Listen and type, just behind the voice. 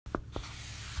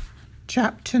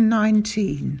Chapter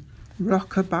 19,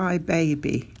 Rockabye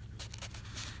Baby.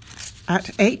 At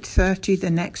 8:30 the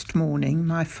next morning,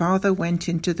 my father went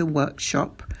into the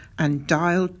workshop and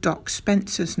dialed Doc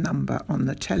Spencer's number on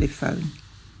the telephone.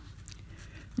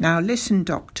 "Now listen,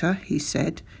 Doctor," he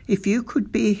said, "if you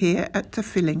could be here at the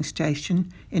filling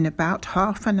station in about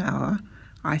half an hour,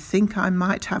 I think I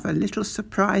might have a little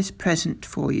surprise present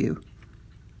for you."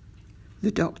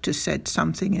 The doctor said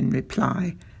something in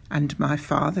reply, and my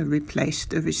father replaced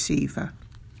the receiver.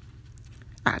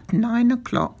 At 9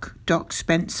 o'clock, Doc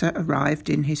Spencer arrived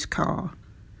in his car.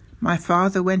 My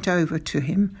father went over to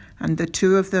him, and the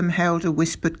two of them held a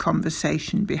whispered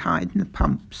conversation behind the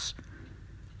pumps.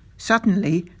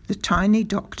 Suddenly, the tiny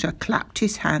doctor clapped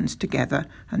his hands together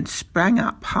and sprang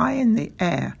up high in the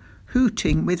air,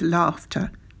 hooting with laughter.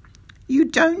 "You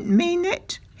don't mean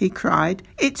it?" he cried.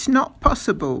 "It's not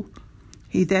possible."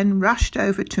 He then rushed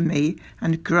over to me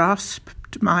and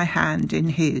grasped my hand in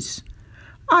his.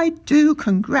 "I do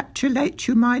congratulate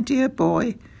you, my dear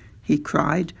boy," he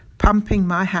cried, pumping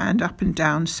my hand up and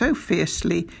down so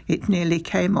fiercely it nearly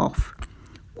came off.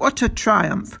 "What a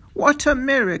triumph! What a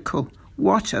miracle!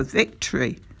 What a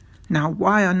victory! Now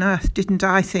why on earth didn't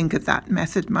I think of that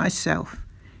method myself?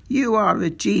 You are a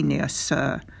genius,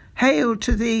 sir. Hail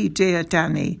to thee, dear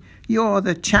Danny. You're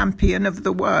the champion of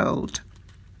the world."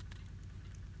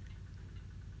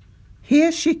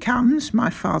 "Here she comes," my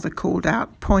father called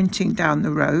out, pointing down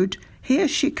the road. "Here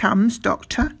she comes,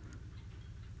 Doctor."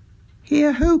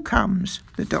 "Here who comes?"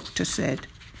 the doctor said.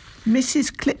 "Mrs.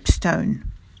 Clipstone."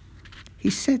 He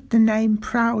said the name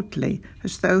proudly,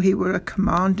 as though he were a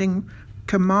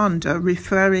commander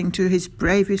referring to his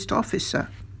bravest officer.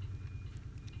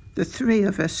 The three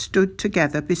of us stood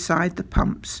together beside the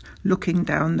pumps, looking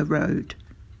down the road.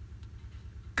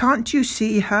 "Can't you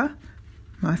see her?"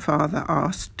 my father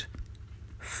asked.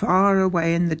 Far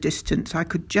away in the distance, I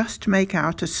could just make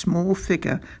out a small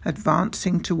figure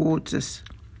advancing towards us.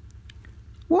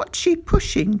 "What's she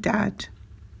pushing, Dad?"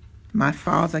 My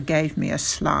father gave me a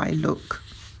sly look.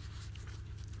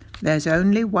 "There's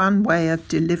only one way of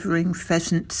delivering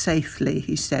pheasants safely,"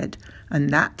 he said, "and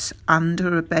that's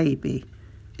under a baby.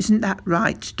 Isn't that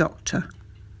right, Doctor?"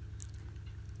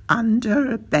 "Under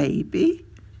a baby?"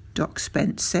 Doc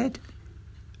Spence said.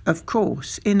 "Of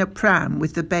course, in a pram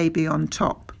with the baby on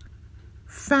top."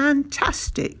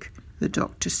 "Fantastic," the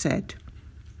doctor said.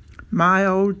 "My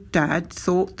old dad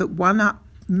thought that one up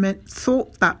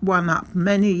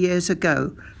many years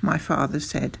ago," my father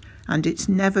said, "and it's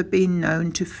never been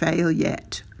known to fail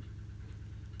yet."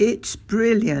 "It's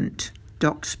brilliant,"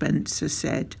 Doc Spencer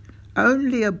said.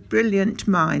 "Only a brilliant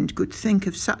mind could think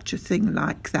of such a thing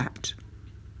like that."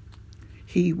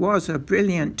 "He was a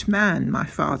brilliant man," my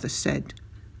father said.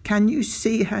 "Can you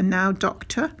see her now,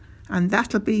 Doctor? And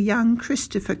that'll be young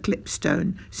Christopher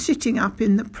Clipstone sitting up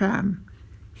in the pram.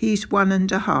 He's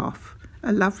 1.5,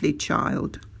 a lovely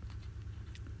child."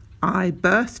 "I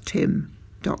birthed him,"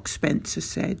 Doc Spencer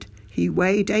said. "He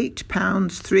weighed 8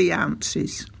 pounds 3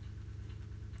 ounces.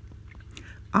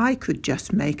 I could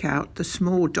just make out the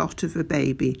small dot of a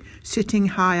baby sitting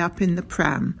high up in the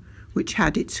pram, which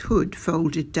had its hood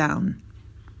folded down.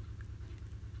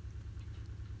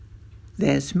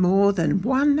 "There's more than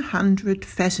 100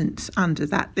 pheasants under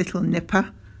that little nipper,"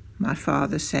 my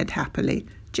father said happily.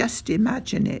 "Just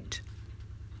imagine it."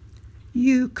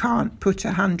 "You can't put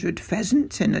 100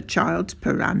 pheasants in a child's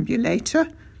perambulator,"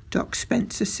 Doc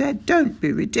Spencer said. "Don't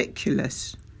be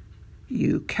ridiculous."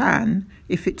 "You can,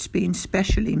 if it's been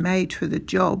specially made for the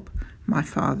job," my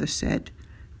father said.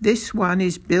 "This one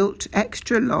is built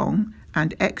extra long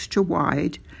and extra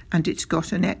wide, and it's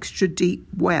got an extra deep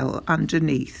well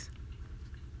underneath.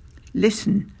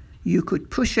 Listen, you could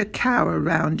push a cow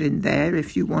around in there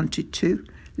if you wanted to,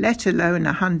 let alone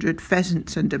 100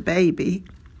 pheasants and a baby."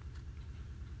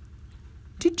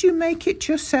 "Did you make it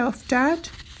yourself, Dad?"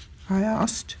 I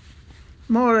asked.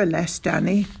 "More or less,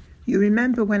 Danny. You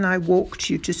remember when I walked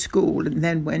you to school and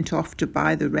then went off to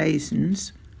buy the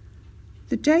raisins?"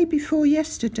 "The day before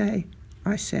yesterday,"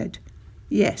 I said.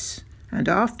 "Yes, and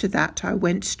after that I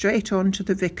went straight on to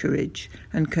the vicarage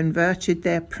and converted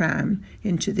their pram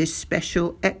into this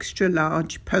special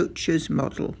extra-large poacher's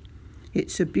model.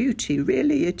 It's a beauty,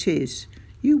 really it is.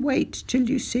 You wait till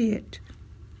you see it.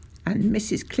 And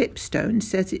Mrs. Clipstone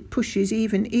says it pushes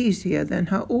even easier than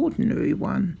her ordinary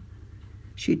one.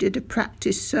 She did a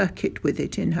practice circuit with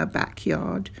it in her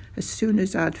backyard as soon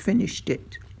as I'd finished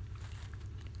it."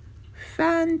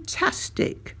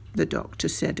 "Fantastic," the doctor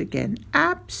said again.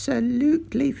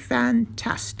 "Absolutely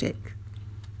fantastic."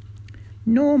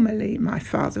 "Normally," my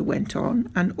father went on,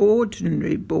 "an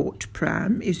ordinary bought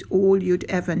pram is all you'd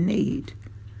ever need.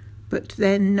 but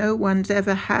then no one's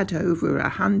ever had over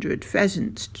 100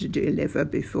 pheasants to deliver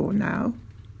before now.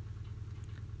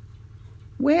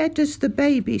 Where does the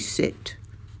baby sit?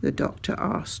 The doctor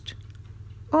asked.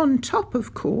 On top,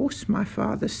 of course, my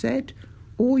father said.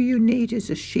 All you need is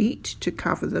a sheet to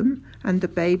cover them, and the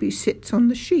baby sits on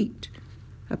the sheet.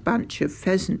 A bunch of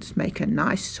pheasants make a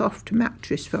nice soft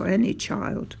mattress for any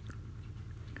child.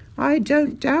 I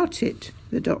don't doubt it,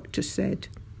 the doctor said.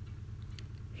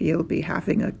 He'll be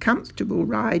having a comfortable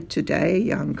ride today,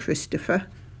 young Christopher,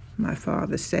 my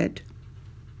father said.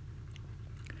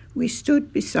 We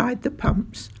stood beside the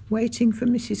pumps, waiting for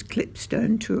Mrs.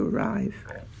 Clipstone to arrive.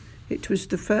 It was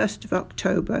the 1st of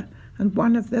October, and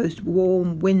one of those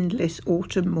warm, windless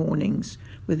autumn mornings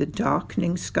with a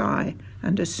darkening sky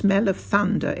and a smell of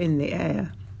thunder in the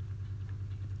air.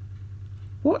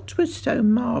 What was so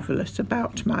marvellous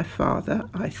about my father,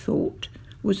 I thought,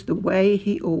 was the way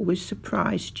he always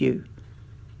surprised you.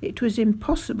 It was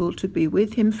impossible to be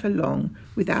with him for long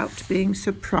without being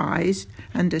surprised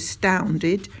and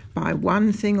astounded by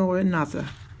one thing or another.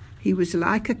 He was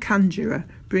like a conjurer,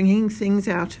 bringing things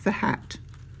out of a hat.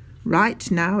 Right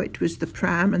now it was the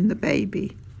pram and the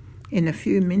baby. In a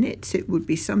few minutes it would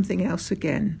be something else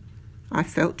again. I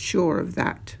felt sure of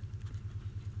that.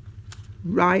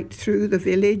 Right through the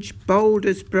village, bold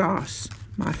as brass,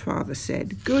 my father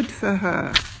said. Good for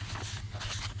her.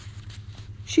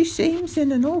 She seems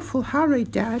in an awful hurry,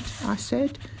 Dad, I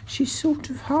said. She's sort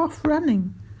of half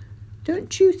running.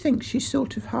 Don't you think she's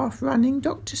sort of half running,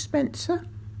 Dr. Spencer?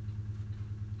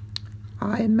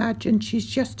 I imagine she's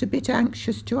just a bit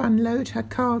anxious to unload her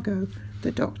cargo,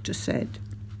 the doctor said.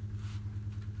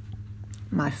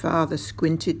 My father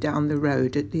squinted down the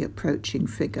road at the approaching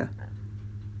figure.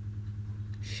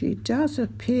 She does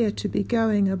appear to be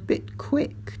going a bit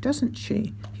quick, doesn't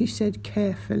she? He said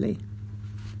carefully.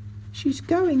 She's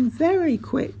going very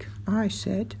quick, I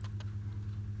said.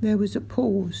 There was a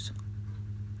pause.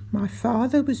 My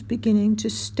father was beginning to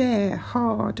stare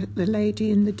hard at the lady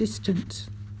in the distance.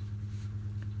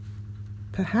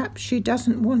 Perhaps she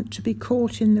doesn't want to be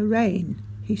caught in the rain,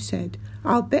 he said.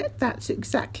 I'll bet that's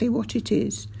exactly what it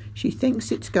is. She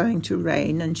thinks it's going to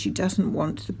rain and she doesn't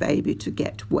want the baby to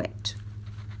get wet.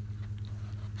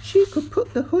 She could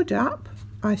put the hood up,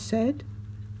 I said.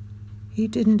 He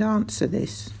didn't answer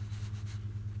this.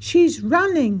 She's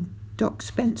running, Doc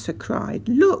Spencer cried.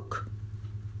 Look!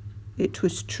 It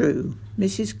was true.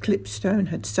 Mrs. Clipstone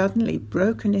had suddenly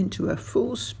broken into a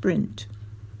full sprint.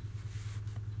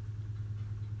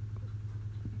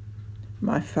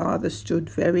 My father stood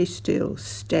very still,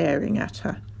 staring at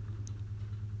her.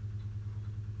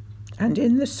 And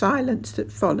in the silence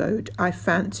that followed, I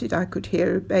fancied I could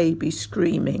hear a baby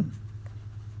screaming.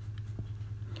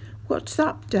 What's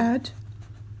up, Dad?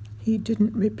 He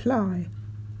didn't reply.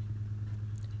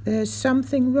 There's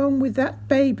something wrong with that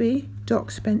baby,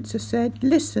 Doc Spencer said.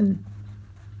 Listen.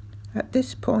 At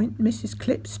this point, Mrs.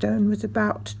 Clipstone was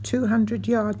about 200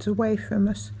 yards away from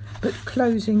us, but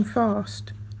closing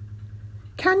fast.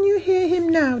 Can you hear him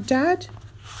now, Dad?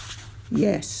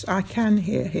 Yes, I can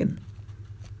hear him.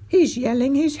 He's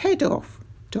yelling his head off,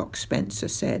 Doc Spencer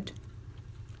said.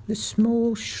 The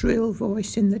small, shrill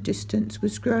voice in the distance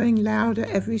was growing louder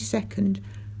every second,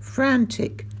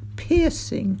 frantic,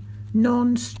 piercing,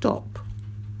 non-stop.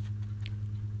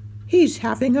 He's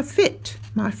having a fit,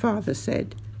 my father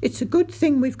said. It's a good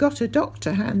thing we've got a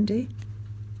doctor handy.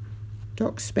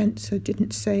 Doc Spencer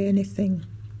didn't say anything.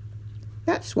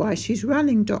 That's why she's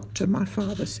running, Doctor, my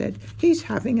father said. He's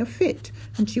having a fit,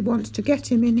 and she wants to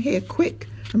get him in here quick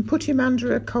and put him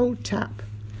under a cold tap.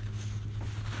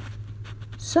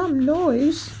 Some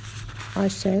noise, I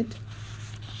said.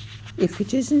 If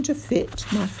it isn't a fit,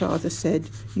 my father said,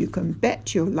 you can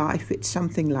bet your life it's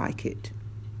something like it.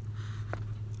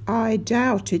 I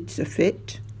doubt it's a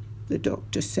fit, the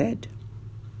doctor said.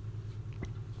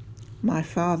 My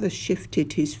father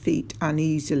shifted his feet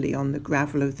uneasily on the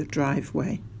gravel of the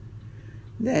driveway.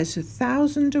 There's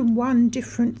 1,001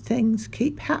 different things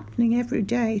keep happening every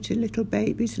day to little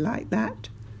babies like that.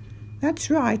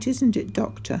 That's right, isn't it,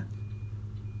 Doctor?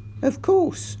 Of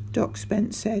course, Doc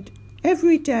Spence said.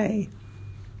 Every day.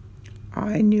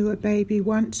 I knew a baby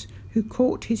once who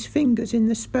caught his fingers in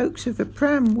the spokes of a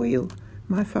pram wheel,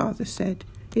 my father said.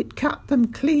 It cut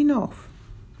them clean off.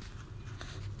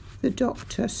 The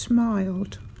doctor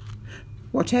smiled.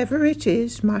 Whatever it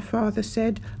is, my father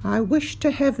said, I wish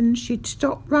to heaven she'd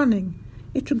stop running.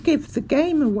 It'll give the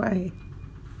game away.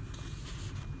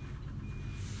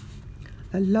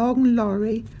 A long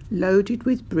lorry, loaded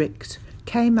with bricks,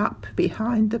 came up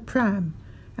behind the pram,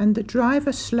 and the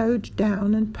driver slowed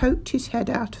down and poked his head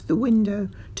out of the window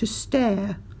to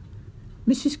stare.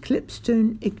 Mrs.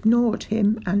 Clipstone ignored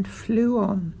him and flew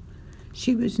on.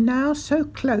 She was now so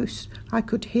close I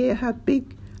could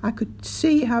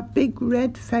see her big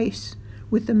red face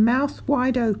with the mouth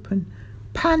wide open,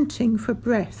 panting for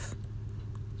breath.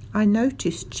 I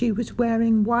noticed she was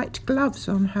wearing white gloves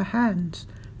on her hands,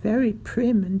 very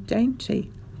prim and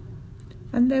dainty.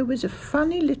 And there was a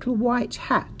funny little white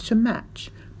hat to match,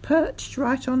 perched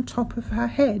right on top of her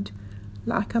head,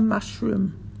 like a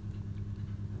mushroom.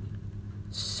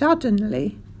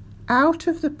 Suddenly, out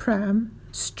of the pram,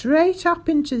 straight up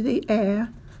into the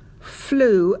air,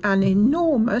 flew an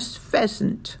enormous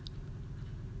pheasant.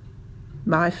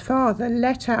 My father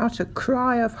let out a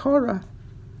cry of horror.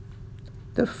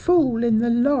 The fool in the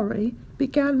lorry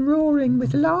began roaring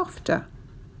with laughter.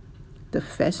 The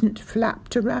pheasant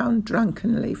flapped around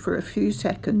drunkenly for a few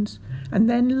seconds and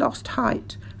then lost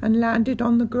height and landed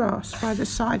on the grass by the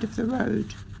side of the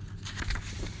road.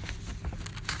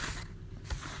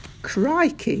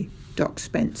 "Crikey," Doc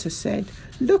Spencer said.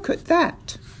 "Look at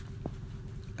that."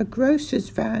 A grocer's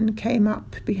van came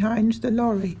up behind the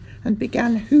lorry and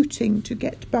began hooting to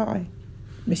get by.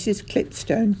 Mrs.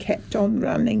 Clipstone kept on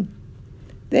running.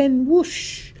 Then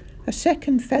whoosh, a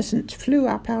second pheasant flew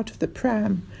up out of the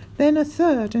pram, then a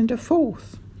third and a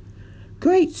fourth.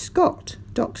 "Great Scott,"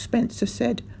 Doc Spencer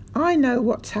said. "I know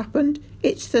what's happened.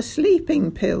 It's the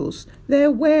sleeping pills.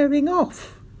 They're wearing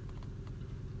off."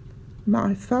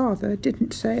 My father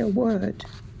didn't say a word.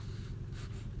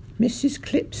 Mrs.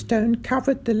 Clipstone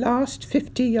covered the last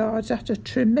 50 yards at a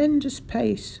tremendous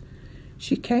pace.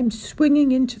 She came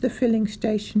swinging into the filling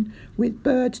station with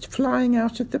birds flying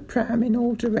out of the pram in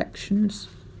all directions.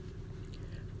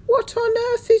 "What on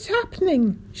earth is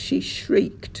happening?" she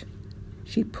shrieked.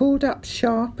 She pulled up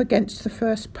sharp against the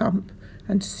first pump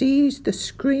and seized the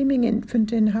screaming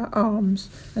infant in her arms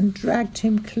and dragged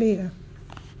him clear.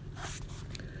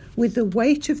 With the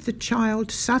weight of the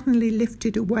child suddenly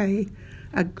lifted away,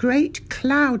 a great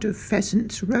cloud of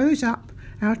pheasants rose up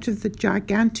out of the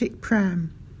gigantic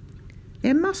pram.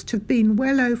 There must have been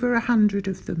well over 100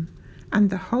 of them, and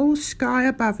the whole sky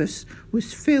above us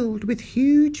was filled with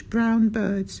huge brown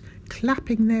birds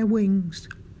clapping their wings.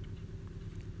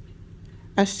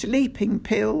 "A sleeping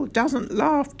pill doesn't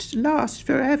last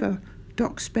forever,"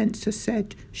 Doc Spencer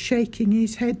said, shaking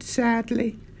his head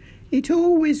sadly. "It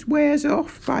always wears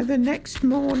off by the next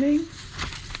morning."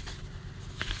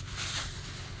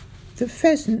 The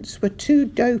pheasants were too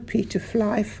dopey to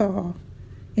fly far.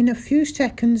 In a few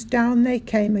seconds down they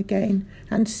came again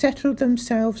and settled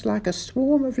themselves like a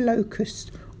swarm of locusts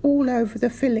all over the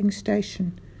filling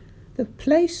station. The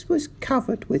place was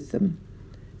covered with them.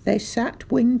 They sat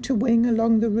wing to wing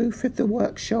along the roof of the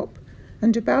workshop,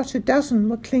 and about a dozen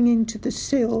were clinging to the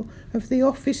sill of the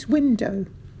office window.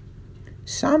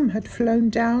 Some had flown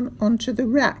down onto the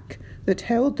rack that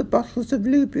held the bottles of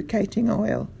lubricating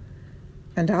oil,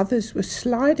 and others were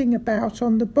sliding about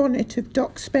on the bonnet of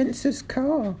Doc Spencer's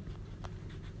car.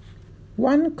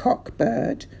 One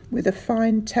cockbird with a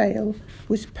fine tail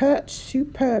was perched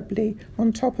superbly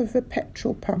on top of a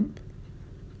petrol pump,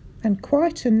 and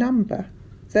quite a number,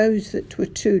 those that were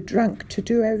too drunk to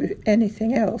do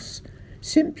anything else,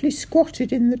 simply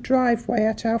squatted in the driveway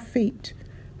at our feet,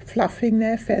 fluffing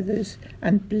their feathers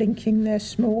and blinking their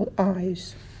small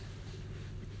eyes.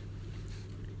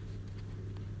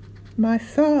 My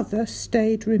father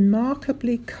stayed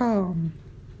remarkably calm,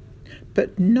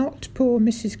 but not poor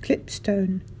Mrs.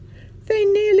 Clipstone. "They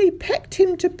nearly pecked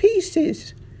him to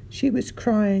pieces," she was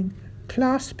crying,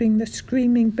 clasping the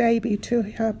screaming baby to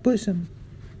her bosom.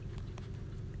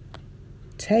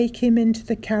 "Take him into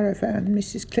the caravan,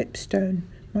 Mrs. Clipstone,"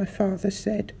 my father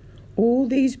said. "All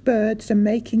these birds are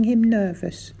making him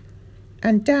nervous.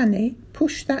 And Danny,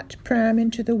 push that pram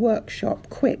into the workshop,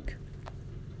 quick."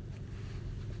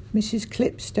 Mrs.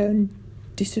 Clipstone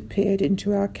disappeared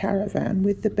into our caravan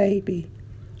with the baby.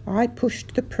 I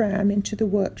pushed the pram into the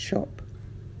workshop.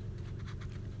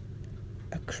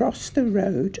 Across the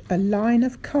road, a line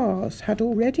of cars had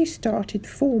already started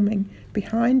forming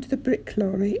behind the brick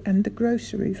lorry and the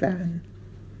grocery van.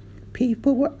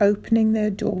 People were opening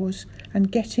their doors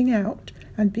and getting out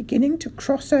and beginning to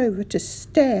cross over to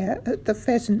stare at the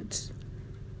pheasants.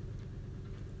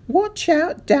 "Watch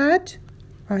out, Dad,"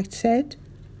 I said.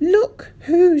 "Look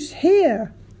who's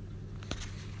here."